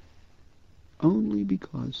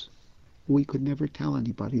we could never tell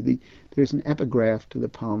anybody. There's an epigraph to the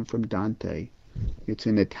poem from Dante. It's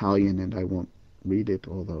in Italian, and I won't read it,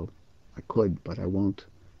 although I could, but I won't.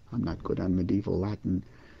 I'm not good on medieval Latin.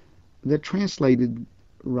 The translated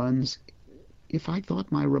runs, if I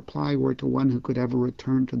thought my reply were to one who could ever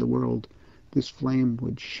return to the world, this flame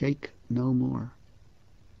would shake no more.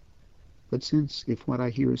 But since, if what I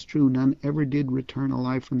hear is true, none ever did return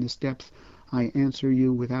alive from this depth, I answer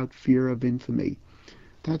you without fear of infamy.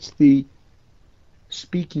 That's the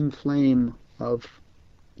speaking flame of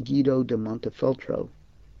Guido de Montefeltro,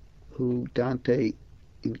 who Dante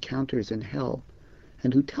encounters in hell,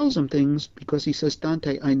 and who tells him things because he says,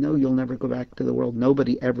 Dante, I know you'll never go back to the world.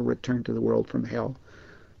 Nobody ever returned to the world from hell.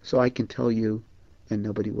 So I can tell you, and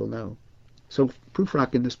nobody will know. So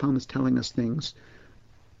Prufrock in this poem is telling us things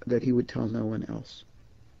that he would tell no one else,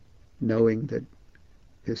 knowing that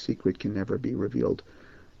his secret can never be revealed.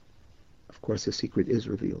 Of course, the secret is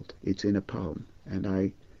revealed. It's in a poem. And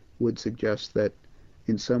I would suggest that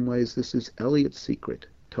in some ways this is Eliot's secret,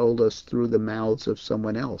 told us through the mouths of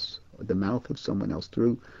someone else, or the mouth of someone else,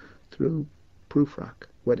 through Prufrock.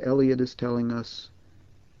 What Eliot is telling us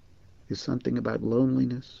is something about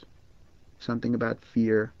loneliness, something about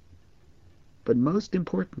fear, but most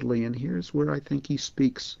importantly, and here's where I think he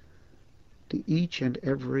speaks to each and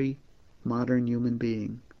every modern human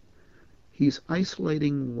being, he's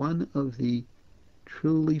isolating one of the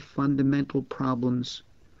truly fundamental problems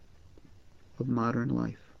of modern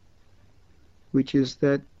life, which is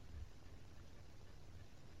that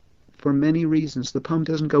for many reasons, the poem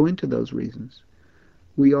doesn't go into those reasons,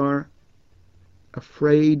 we are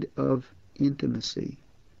afraid of intimacy.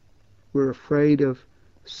 We're afraid of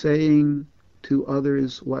saying to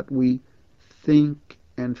others what we think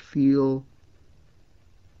and feel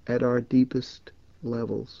at our deepest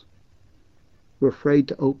levels. We're afraid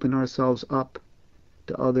to open ourselves up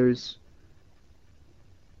to others.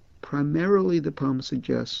 Primarily, the poem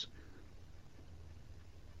suggests,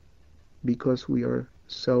 because we are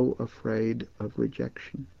so afraid of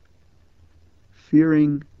rejection,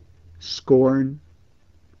 fearing scorn,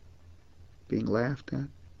 being laughed at,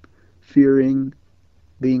 fearing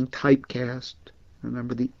being typecast.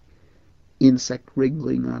 Remember the insect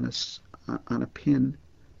wriggling on a pin.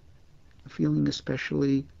 Feeling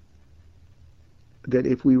especially that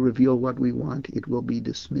if we reveal what we want, it will be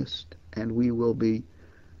dismissed, and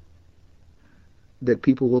that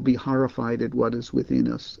people will be horrified at what is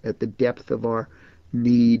within us, at the depth of our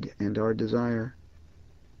need and our desire.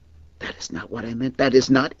 That is not what I meant. That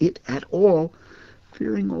is not it at all.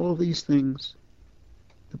 Fearing all these things,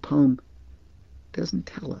 the poem doesn't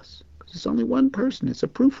tell us. There's only one person. It's a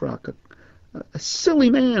Prufrock, a silly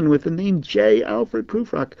man with the name J. Alfred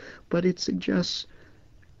Prufrock. But it suggests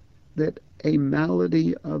that a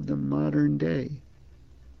malady of the modern day,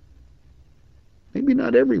 maybe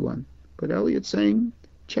not everyone, but Eliot's saying,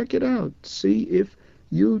 check it out. See if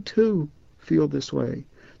you too feel this way.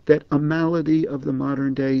 That a malady of the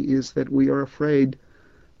modern day is that we are afraid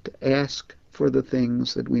to ask for the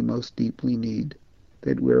things that we most deeply need.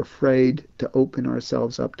 That we're afraid to open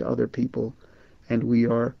ourselves up to other people, and we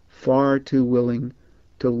are far too willing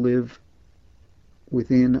to live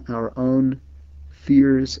within our own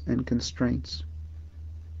fears and constraints.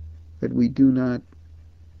 That we do not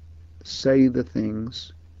say the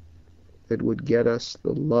things that would get us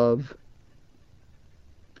the love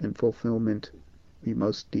and fulfillment we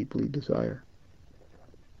most deeply desire.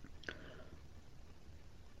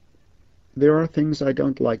 There are things I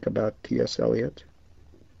don't like about T.S. Eliot.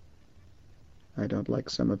 I don't like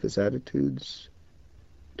some of his attitudes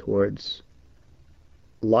towards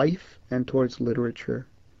life and towards literature.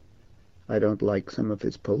 I don't like some of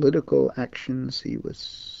his political actions. He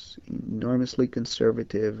was enormously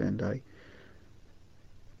conservative, and I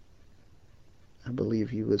believe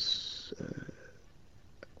he was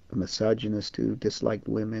a misogynist who disliked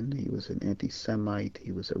women. He was an anti-Semite.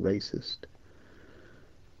 He was a racist.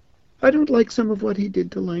 I don't like some of what he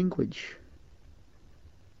did to language.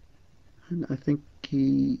 And I think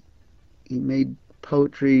he made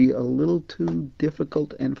poetry a little too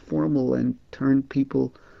difficult and formal and turned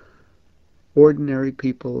people, ordinary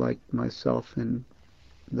people like myself and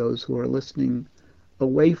those who are listening,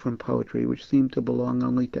 away from poetry, which seemed to belong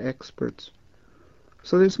only to experts.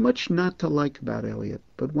 So there's much not to like about Eliot,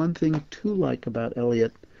 but one thing to like about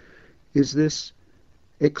Eliot is this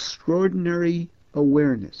extraordinary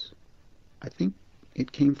awareness. I think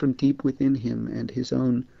it came from deep within him and his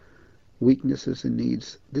own weaknesses and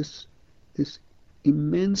needs. This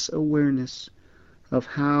immense awareness of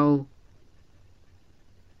how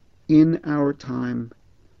in our time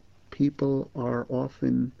people are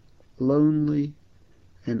often lonely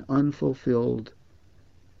and unfulfilled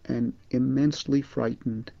and immensely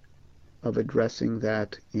frightened of addressing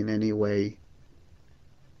that in any way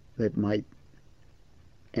that might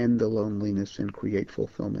end the loneliness and create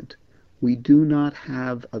fulfillment. We do not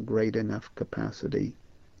have a great enough capacity,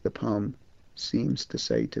 the poem seems to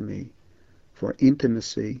say to me, for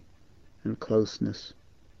intimacy and closeness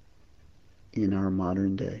in our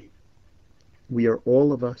modern day. We are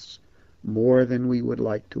all of us, more than we would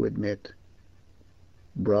like to admit,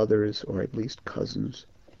 brothers or at least cousins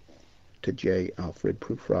to J. Alfred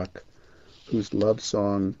Prufrock, whose love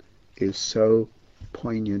song is so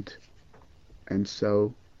poignant and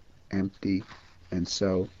so empty and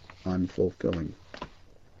so unfulfilling.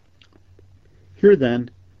 Here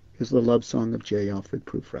then is the love song of J. Alfred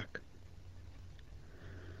Prufrock.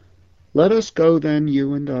 Let us go then,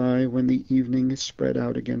 you and I, when the evening is spread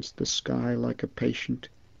out against the sky like a patient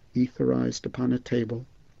etherized upon a table.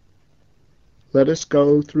 Let us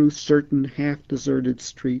go through certain half-deserted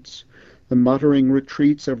streets, the muttering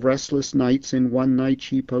retreats of restless nights in one-night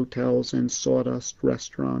cheap hotels and sawdust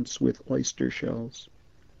restaurants with oyster shells.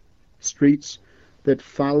 Streets that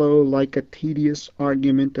follow like a tedious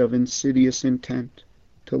argument of insidious intent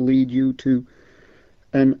to lead you to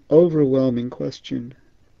an overwhelming question.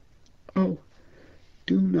 Oh,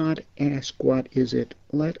 do not ask what is it.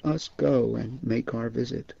 Let us go and make our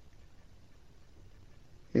visit.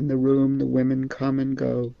 In the room the women come and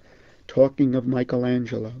go, talking of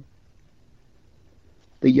Michelangelo.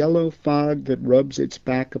 The yellow fog that rubs its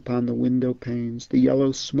back upon the window panes, the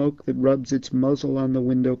yellow smoke that rubs its muzzle on the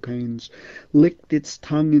window panes, licked its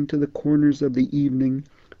tongue into the corners of the evening,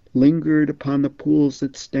 lingered upon the pools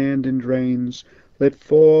that stand in drains, let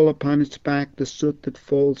fall upon its back the soot that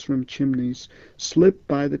falls from chimneys, slipped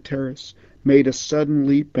by the terrace, made a sudden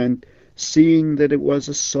leap, and, seeing that it was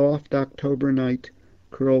a soft October night,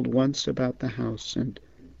 curled once about the house and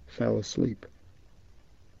fell asleep.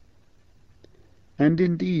 And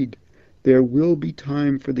indeed, there will be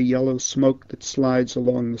time for the yellow smoke that slides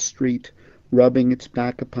along the street, rubbing its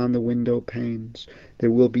back upon the window panes.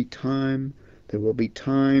 There will be time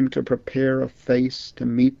to prepare a face to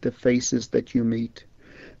meet the faces that you meet.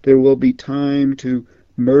 There will be time to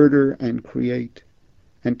murder and create,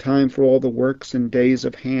 and time for all the works and days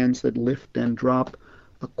of hands that lift and drop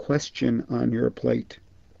a question on your plate.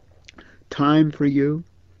 Time for you,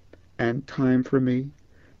 and time for me,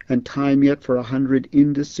 and time yet for 100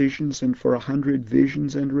 indecisions and for 100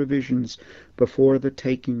 visions and revisions before the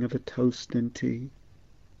taking of a toast and tea.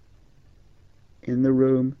 In the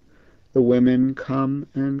room, the women come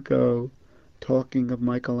and go, talking of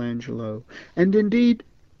Michelangelo. And indeed,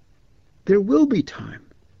 there will be time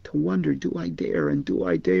to wonder, do I dare and do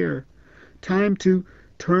I dare? Time to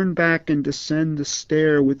turn back and descend the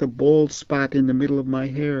stair with a bald spot in the middle of my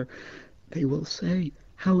hair. They will say,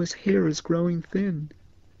 how his hair is growing thin.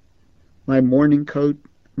 My morning coat,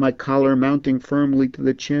 my collar mounting firmly to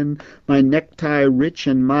the chin, my necktie rich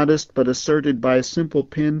and modest but asserted by a simple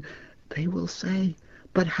pin. They will say,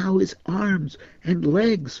 but how his arms and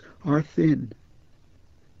legs are thin.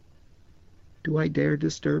 Do I dare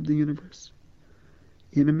disturb the universe?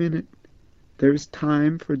 In a minute, there is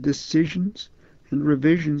time for decisions and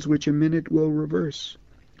revisions which a minute will reverse.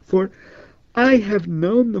 For I have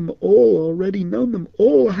known them all already, known them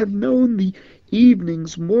all. I have known the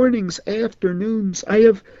evenings, mornings, afternoons. I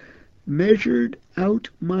have measured out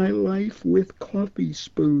my life with coffee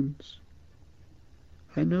spoons.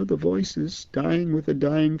 I know the voices dying with a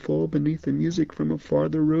dying fall beneath the music from a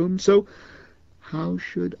farther room, so how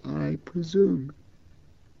should I presume?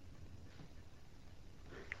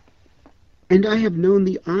 And I have known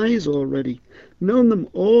the eyes already, known them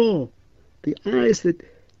all, the eyes that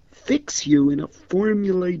fix you in a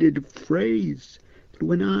formulated phrase.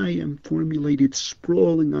 When I am formulated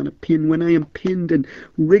sprawling on a pin, when I am pinned and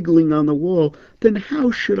wriggling on the wall, then how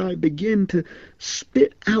should I begin to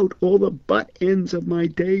spit out all the butt ends of my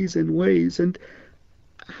days and ways, and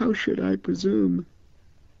how should I presume?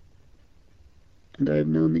 And I have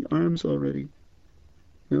known the arms already,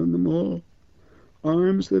 known them all,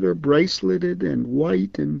 arms that are braceleted and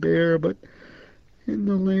white and bare, but in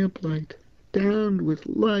the lamplight, downed with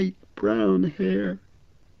light brown hair.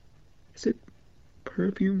 Is it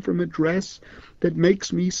perfume from a dress that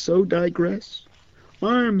makes me so digress?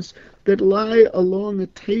 Arms that lie along a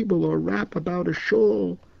table or wrap about a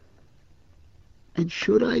shawl. And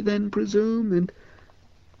should I then presume? And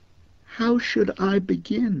how should I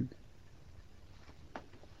begin?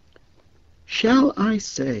 Shall I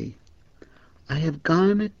say, I have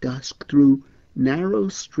gone at dusk through narrow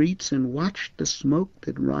streets and watched the smoke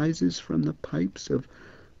that rises from the pipes of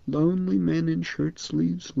lonely men in shirt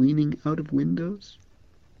sleeves leaning out of windows?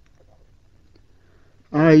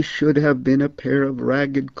 I should have been a pair of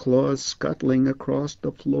ragged claws scuttling across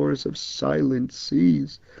the floors of silent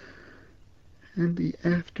seas. And the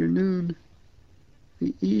afternoon,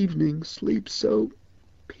 the evening, sleeps so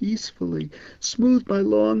peacefully, smoothed by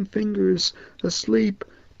long fingers, asleep,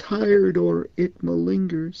 tired, or it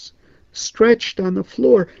malingers. stretched on the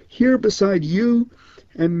floor, here beside you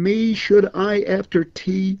and me, should I, after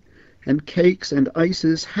tea and cakes and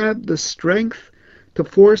ices, have the strength to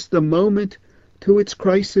force the moment to its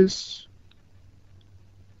crisis?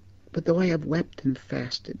 But though I have wept and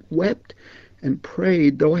fasted, wept and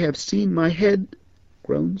prayed, though I have seen my head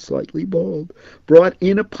grown slightly bald, brought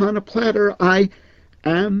in upon a platter, I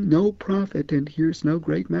am no prophet, and here's no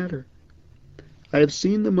great matter. I have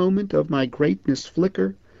seen the moment of my greatness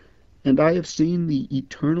flicker, and I have seen the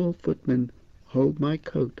eternal footman hold my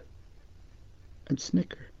coat and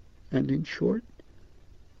snicker, and in short,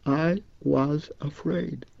 I was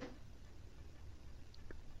afraid.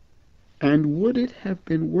 And would it have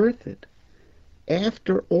been worth it,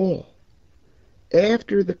 after all,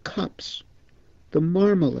 after the cups, the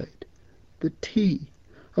marmalade, the tea,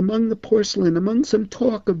 among the porcelain, among some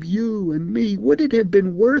talk of you and me, would it have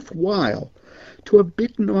been worthwhile to have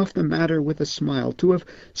bitten off the matter with a smile, to have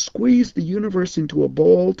squeezed the universe into a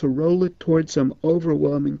ball, to roll it toward some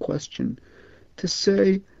overwhelming question, to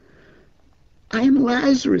say, I am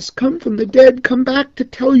Lazarus, come from the dead, come back to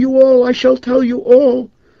tell you all, I shall tell you all.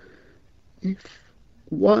 If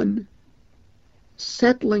one,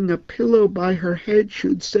 settling a pillow by her head,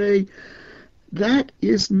 should say, that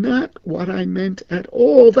is not what I meant at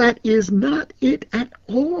all, that is not it at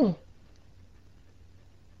all.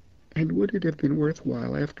 And would it have been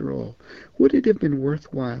worthwhile, after all, would it have been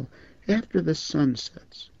worthwhile, after the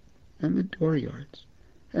sunsets, and the dooryards,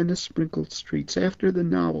 and the sprinkled streets, after the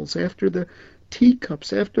novels, after the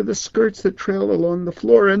teacups, after the skirts that trail along the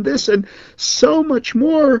floor, and this, and so much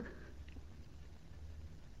more?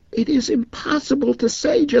 It is impossible to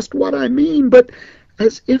say just what I mean, but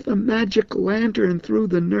as if a magic lantern threw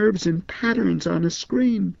the nerves in patterns on a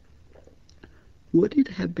screen, would it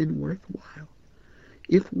have been worthwhile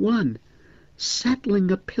if one,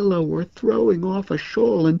 settling a pillow or throwing off a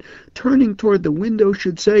shawl and turning toward the window,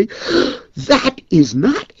 should say, that is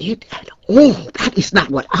not it at all, that is not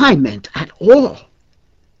what I meant at all.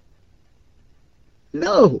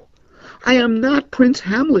 No, I am not Prince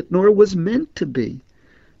Hamlet, nor was meant to be.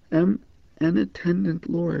 Am an attendant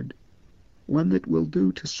lord, one that will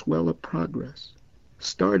do to swell a progress,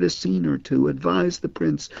 start a scene or two, advise the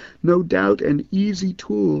prince, no doubt an easy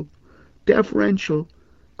tool, deferential,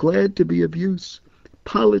 glad to be of use,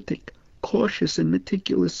 politic, cautious and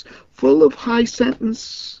meticulous, full of high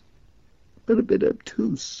sentence, but a bit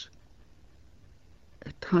obtuse.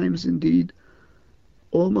 At times, indeed,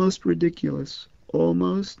 almost ridiculous,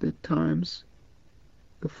 almost, at times,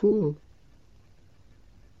 a fool.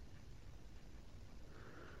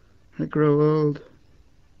 I grow old.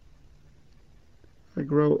 I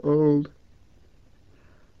grow old.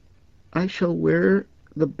 I shall wear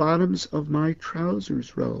the bottoms of my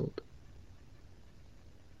trousers rolled.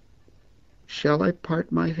 Shall I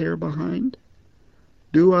part my hair behind?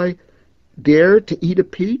 Do I dare to eat a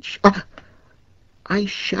peach? I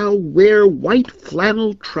shall wear white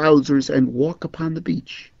flannel trousers and walk upon the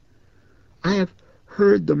beach. I have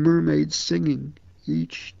heard the mermaids singing,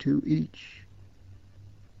 each to each.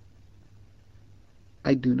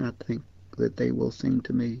 I do not think that they will sing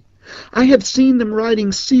to me. I have seen them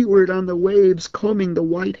riding seaward on the waves, combing the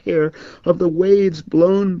white hair of the waves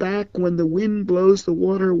blown back when the wind blows the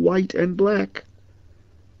water white and black.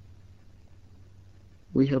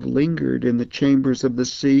 We have lingered in the chambers of the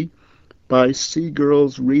sea, by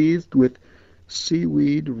sea-girls wreathed with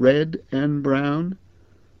seaweed red and brown,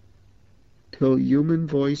 till human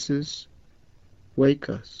voices wake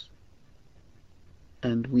us,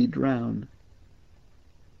 and we drown.